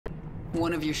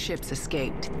One of your ships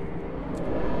escaped.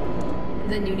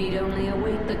 Then you need only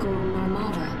await the Golden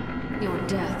Armada. Your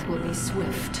death will be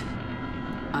swift.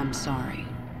 I'm sorry.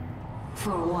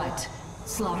 For what?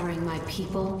 Slaughtering my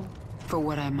people? For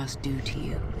what I must do to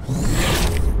you.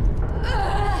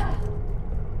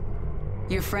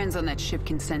 Your friends on that ship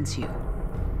can sense you.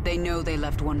 They know they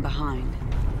left one behind.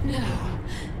 No.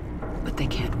 But they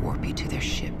can't warp you to their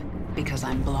ship, because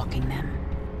I'm blocking them.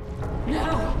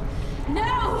 No!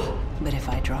 No! But if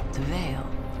I drop the veil...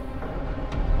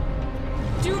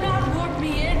 Do not warp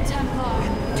me in,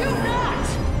 Templar! Do not!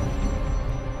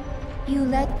 You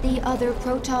let the other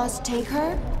Protoss take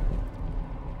her?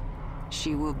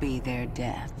 she will be their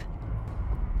death.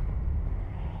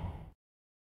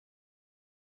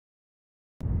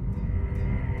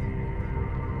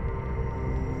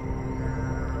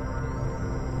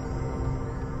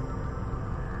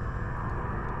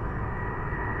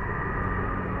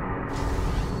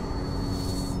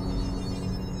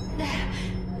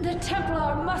 The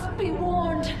Templar must be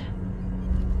warned.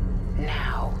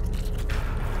 Now.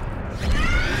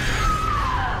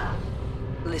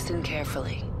 Listen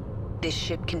carefully. This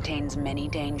ship contains many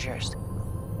dangers.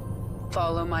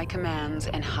 Follow my commands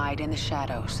and hide in the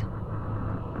shadows.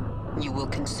 You will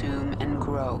consume and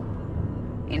grow.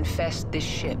 Infest this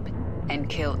ship and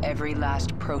kill every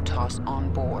last Protoss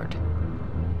on board.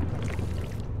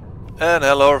 And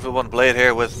hello everyone, Blade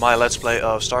here with my Let's Play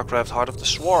of Starcraft Heart of the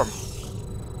Swarm.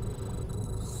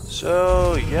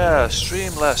 So yeah,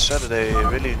 stream last Saturday,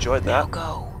 really enjoyed Now that.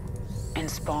 go and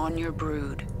spawn your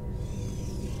brood.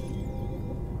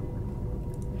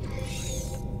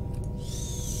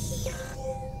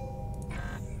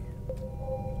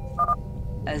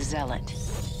 A zealot.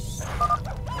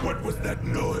 What was that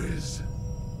noise?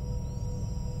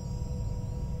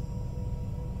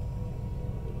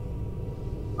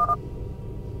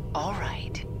 All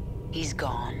right, he's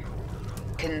gone.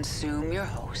 Consume your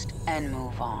host and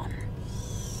move on.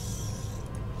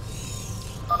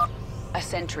 A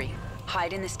sentry.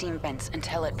 Hide in the steam vents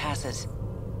until it passes.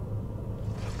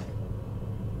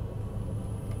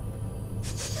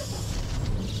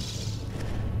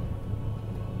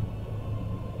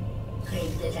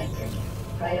 Creep detected.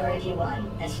 Priority 1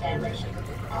 established.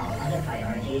 All other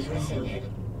priorities rescinded.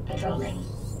 Patrolling.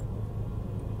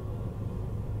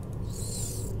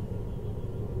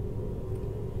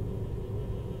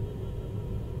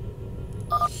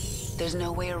 There's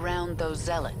no way around those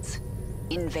zealots.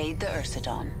 Invade the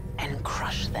Ursidon and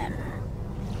crush them.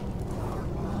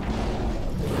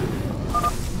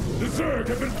 The Zerg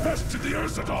have infested the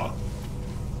Ursidon!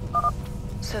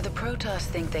 So the Protoss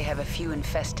think they have a few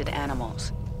infested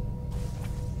animals.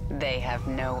 They have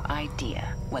no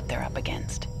idea what they're up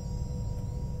against.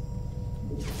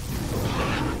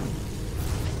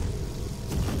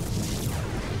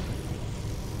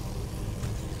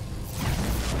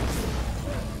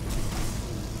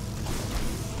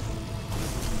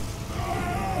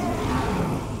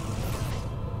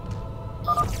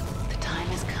 The time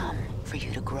has come for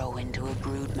you to grow into a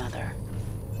brood mother.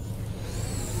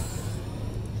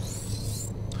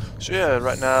 So yeah,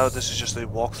 right now this is just a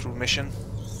walkthrough mission.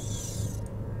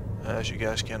 As you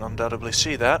guys can undoubtedly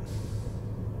see that.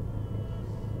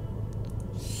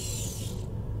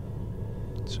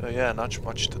 So yeah, not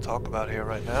much to talk about here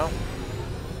right now.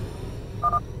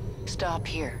 Stop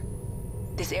here.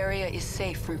 This area is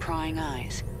safe from prying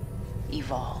eyes.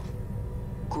 Evolve.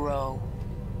 Grow.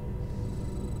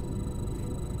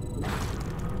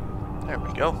 There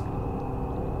we go.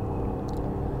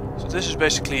 So this is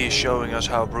basically showing us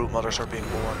how brood mothers are being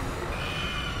born.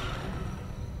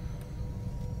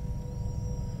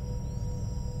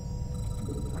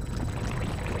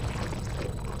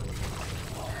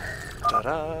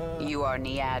 Ta-da! You are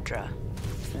Niadra.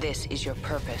 This is your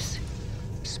purpose.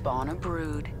 Spawn a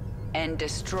brood and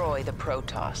destroy the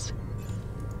Protoss.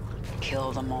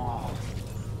 Kill them all.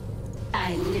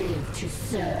 I live to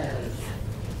serve.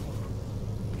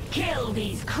 Kill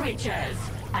these creatures!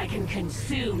 I can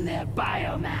consume their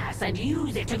biomass and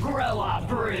use it to grow our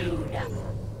brood.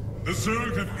 The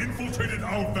Zerg have infiltrated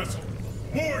our vessel.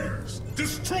 Warriors,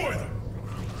 destroy them!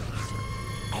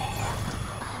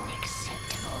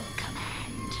 Unacceptable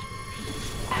command.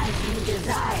 As you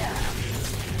desire.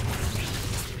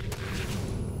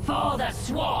 For the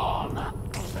swarm!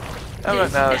 And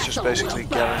right now it's just basically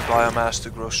gathering biomass to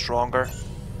grow stronger.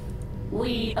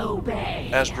 We obey.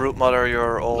 As brood mother,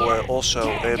 you're also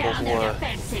Tear able down their to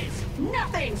defenses.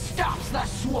 Nothing stops the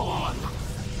swarm.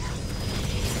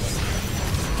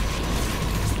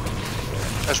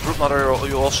 as brood mother,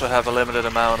 you also have a limited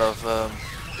amount of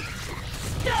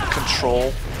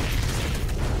control.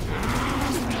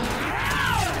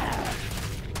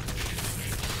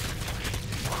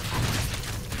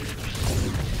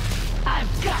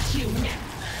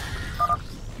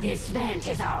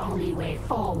 Descent is our only way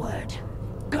forward.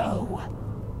 Go.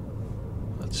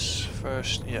 Let's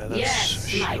first, yeah, that's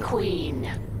Yes, my sure.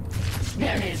 queen.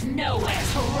 There is nowhere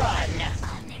to run.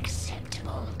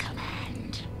 Unacceptable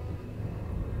command.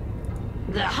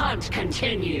 The hunt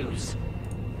continues.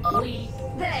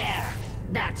 There!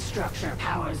 That structure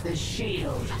powers the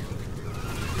shield.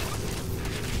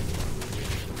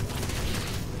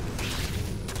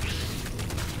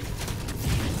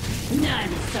 None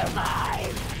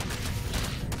survive.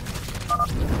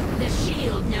 The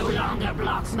shield no longer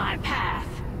blocks my path.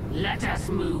 Let us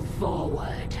move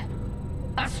forward.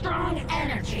 A strong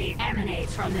energy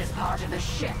emanates from this part of the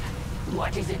ship.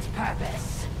 What is its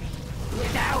purpose?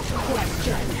 Without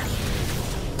question.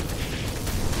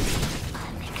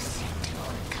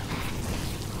 Unacceptable command.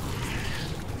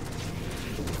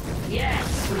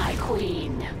 Yes, my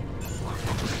queen.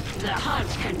 The hunt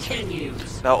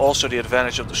continues. Now also the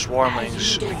advantage of the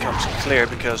swarmlings becomes clear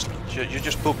because you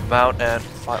just poop them out and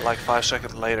like 5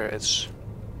 seconds later it's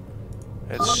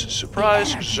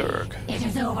surprise Zerg. It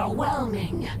is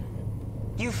overwhelming.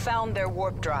 You found their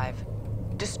warp drive.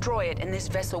 Destroy it and this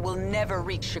vessel will never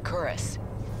reach Shakuras.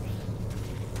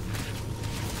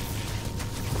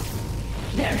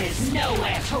 There is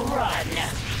nowhere to run.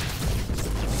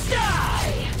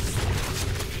 Die!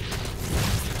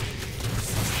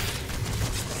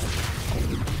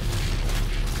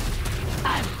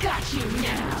 I've got you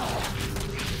now.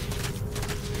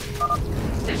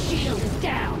 The shield is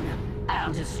down.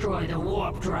 I'll destroy the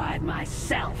warp drive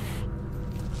myself.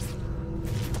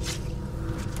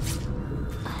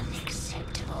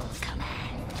 Unacceptable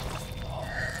command.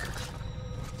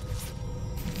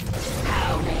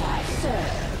 How may I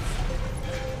serve?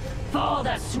 For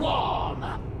the swarm!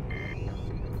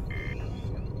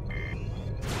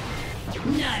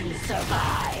 None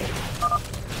survive.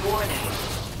 Warning.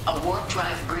 A warp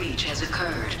drive breach has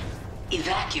occurred.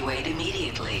 Evacuate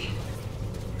immediately.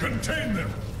 Contain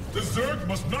them! The Zerg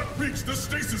must not reach the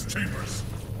stasis chambers!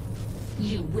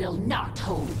 You will not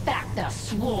hold back the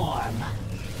swarm.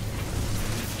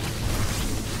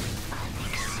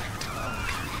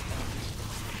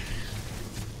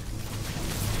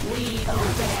 We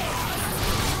obey.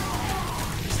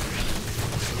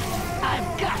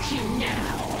 I've got you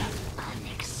now.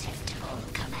 Unacceptable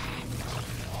command.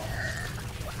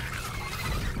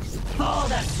 For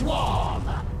the swarm.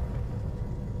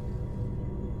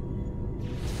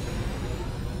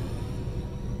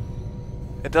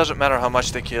 It doesn't matter how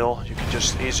much they kill, you can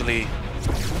just easily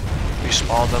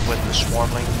respawn them with the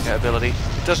swarmling ability.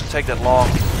 It doesn't take that long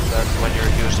than when you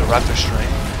use the raptor string.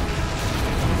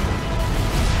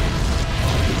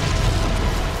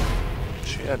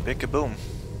 So yeah, big kaboom.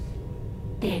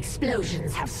 The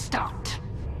explosions have stopped.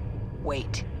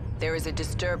 Wait. There is a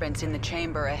disturbance in the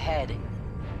chamber ahead.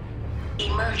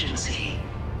 Emergency.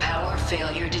 Power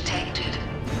failure detected.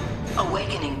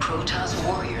 Awakening Protoss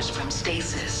warriors from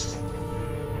stasis.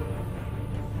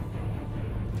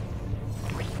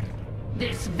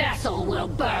 This vessel will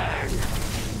burn.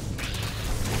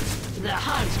 The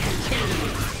hunt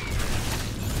continues.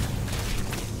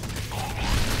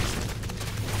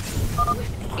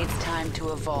 It's time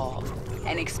to evolve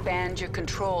and expand your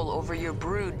control over your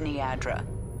brood, Niadra.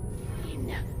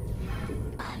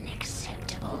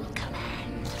 Unacceptable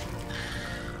command.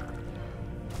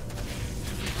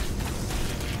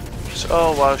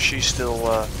 So while she's still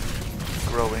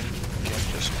growing, we can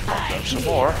just pop up some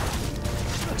more.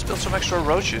 Let's build some extra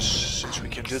roaches, since we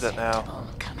can do that now.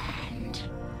 Command.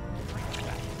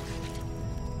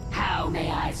 How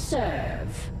may I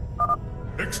serve?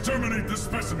 Exterminate the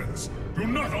specimens! Do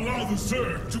not allow the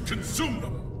Zerg to consume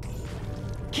them!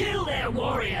 Kill their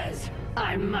warriors!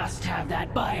 I must have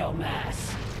that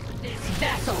biomass. This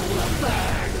vessel will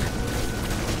burn.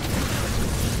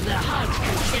 The hunt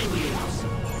continues.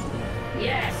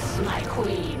 Yes, my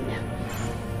queen.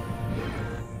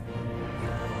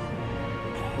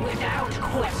 Without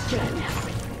question.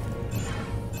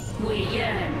 We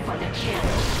yearn for the kill.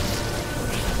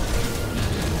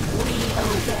 We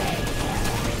obey.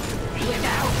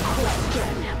 Without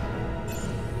question.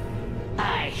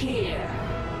 I hear.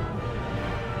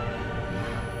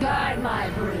 Guide my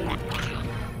brood.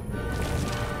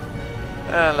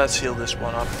 And let's heal this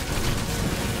one up.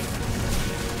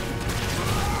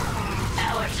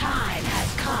 Our time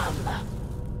has come.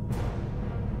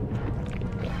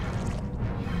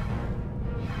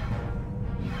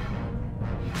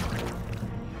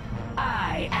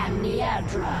 I am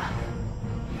Niadra.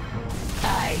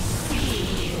 I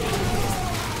see you.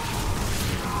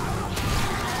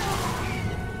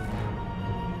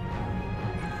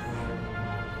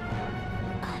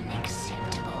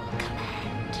 Unacceptable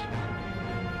command.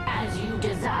 As you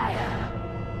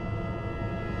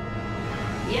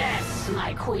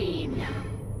my queen.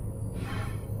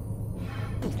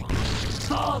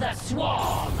 For the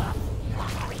swarm!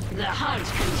 The hunt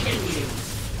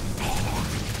continues.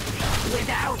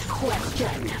 Without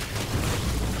question.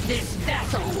 This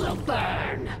vessel will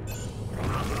burn.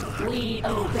 We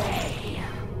obey.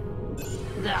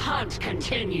 The hunt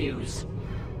continues.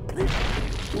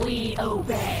 We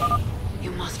obey.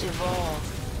 You must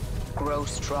evolve. Grow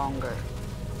stronger.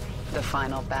 The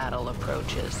final battle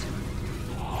approaches.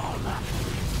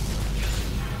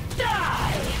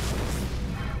 Die!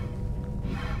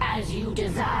 As you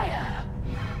desire.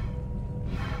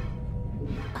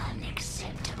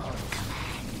 Unacceptable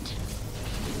command.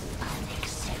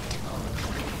 Unacceptable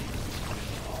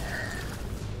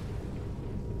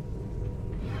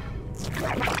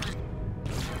command.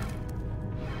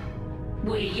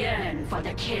 We yearn for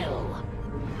the kill.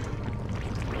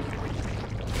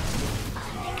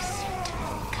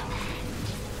 Unacceptable command.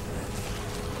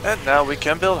 And now we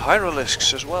can build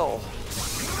hydralisks as well.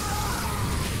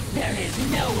 There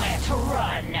is nowhere to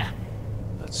run.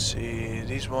 Let's see,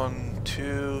 these 1,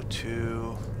 2,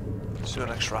 2. Let's do an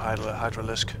extra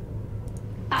hydralisk.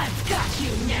 I've got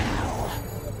you now.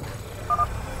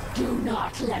 Do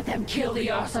not let them kill the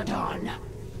Ursadon.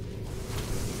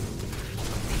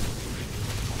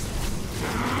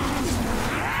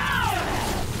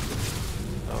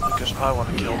 Oh, because I want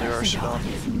to kill the Ursadon.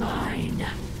 Is mine.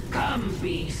 Come,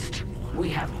 beast. We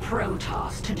have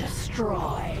Protoss to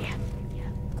destroy.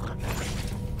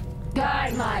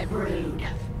 Guide my brood.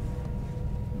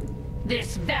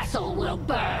 This vessel will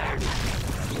burn.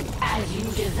 As you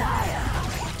desire.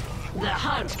 The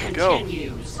hunt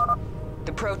continues.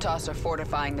 The Protoss are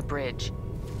fortifying the bridge.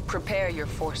 Prepare your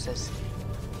forces.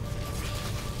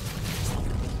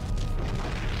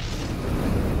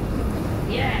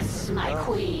 Yes, my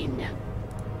queen.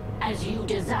 As you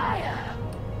desire.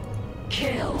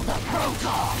 Kill the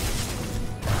Protoss.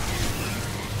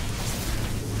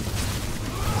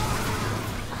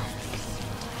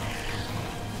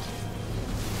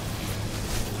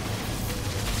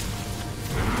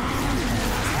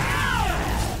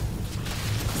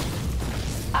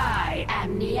 I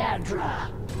am Niadra.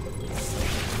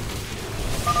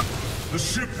 The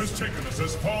ship has taken us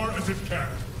as far as it can.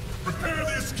 Prepare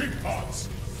the escape pods.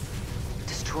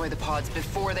 Destroy the pods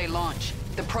before they launch.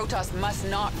 The Protoss must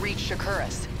not reach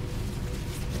Shakuras.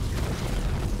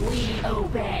 We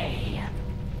obey.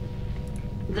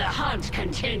 The hunt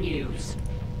continues.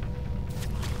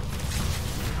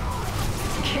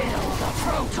 Kill the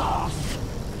Protoss.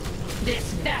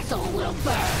 This vessel will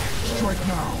burn. Strike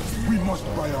now. We must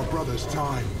buy our brothers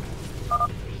time.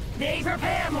 They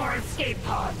prepare more escape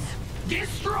pods.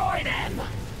 Destroy them.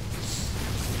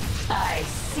 I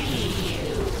see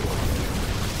you.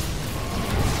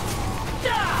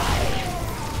 Die!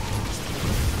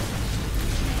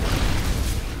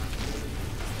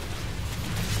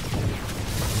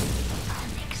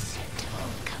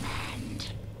 Unacceptable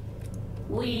command.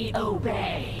 We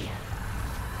obey.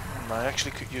 I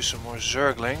actually could use some more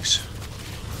Zerglings.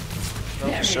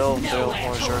 There Not is so build nowhere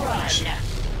more to Zerglings. run.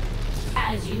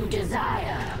 As you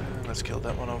desire. Let's kill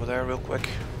that one over there real quick.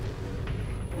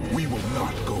 We will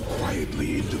not go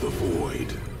quietly into the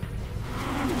void.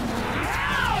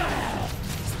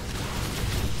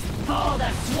 For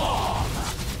the swarm.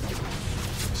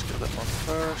 Let's kill that one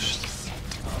first.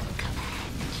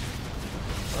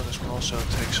 Oh, this one also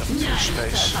takes up 2 None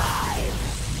space. survive.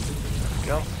 There we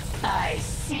go. I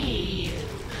see you.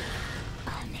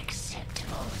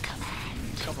 Unacceptable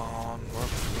command. Come on, work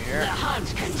from The here. hunt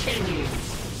continues.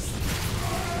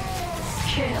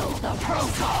 Kill the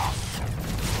Protoss.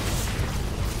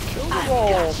 Kill them I've all.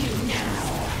 got you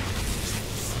now.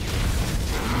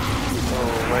 Oh,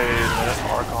 wait a minute,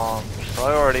 Archon.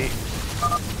 Priority.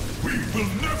 We will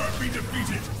never be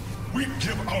defeated. We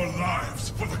give our lives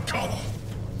for the color.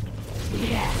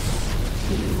 Yes,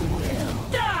 you will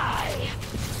die.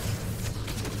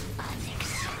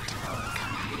 Unacceptable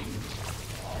command.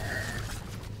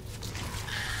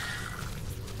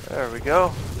 There we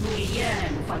go. We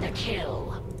yearn for the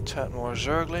kill. 10 more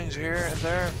Zerglings here and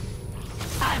there.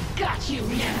 I've got you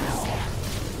now.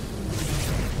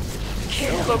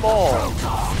 Kill them all.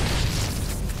 Protoss.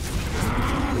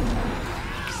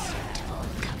 Unacceptable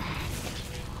command.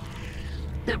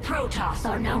 The Protoss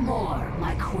are no more,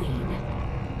 my queen.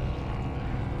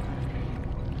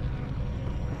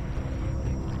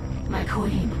 My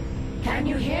queen, can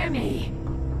you hear me?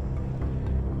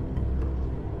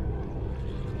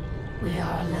 We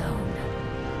are alone.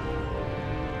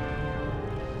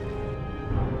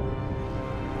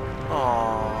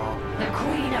 Aww. The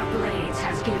Queen of Blades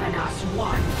has given us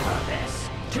one purpose.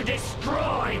 To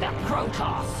destroy the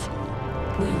Protoss.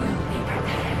 We will be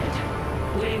prepared.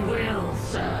 We will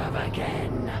serve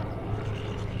again.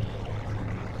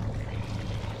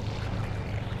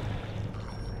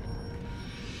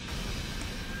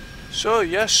 So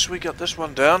yes, we got this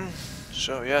one done.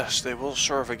 So yes, they will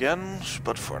serve again.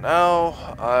 But for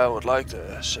now, I would like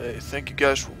to say thank you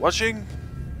guys for watching.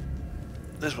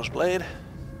 This was Blade,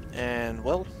 and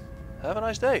well, have a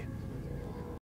nice day.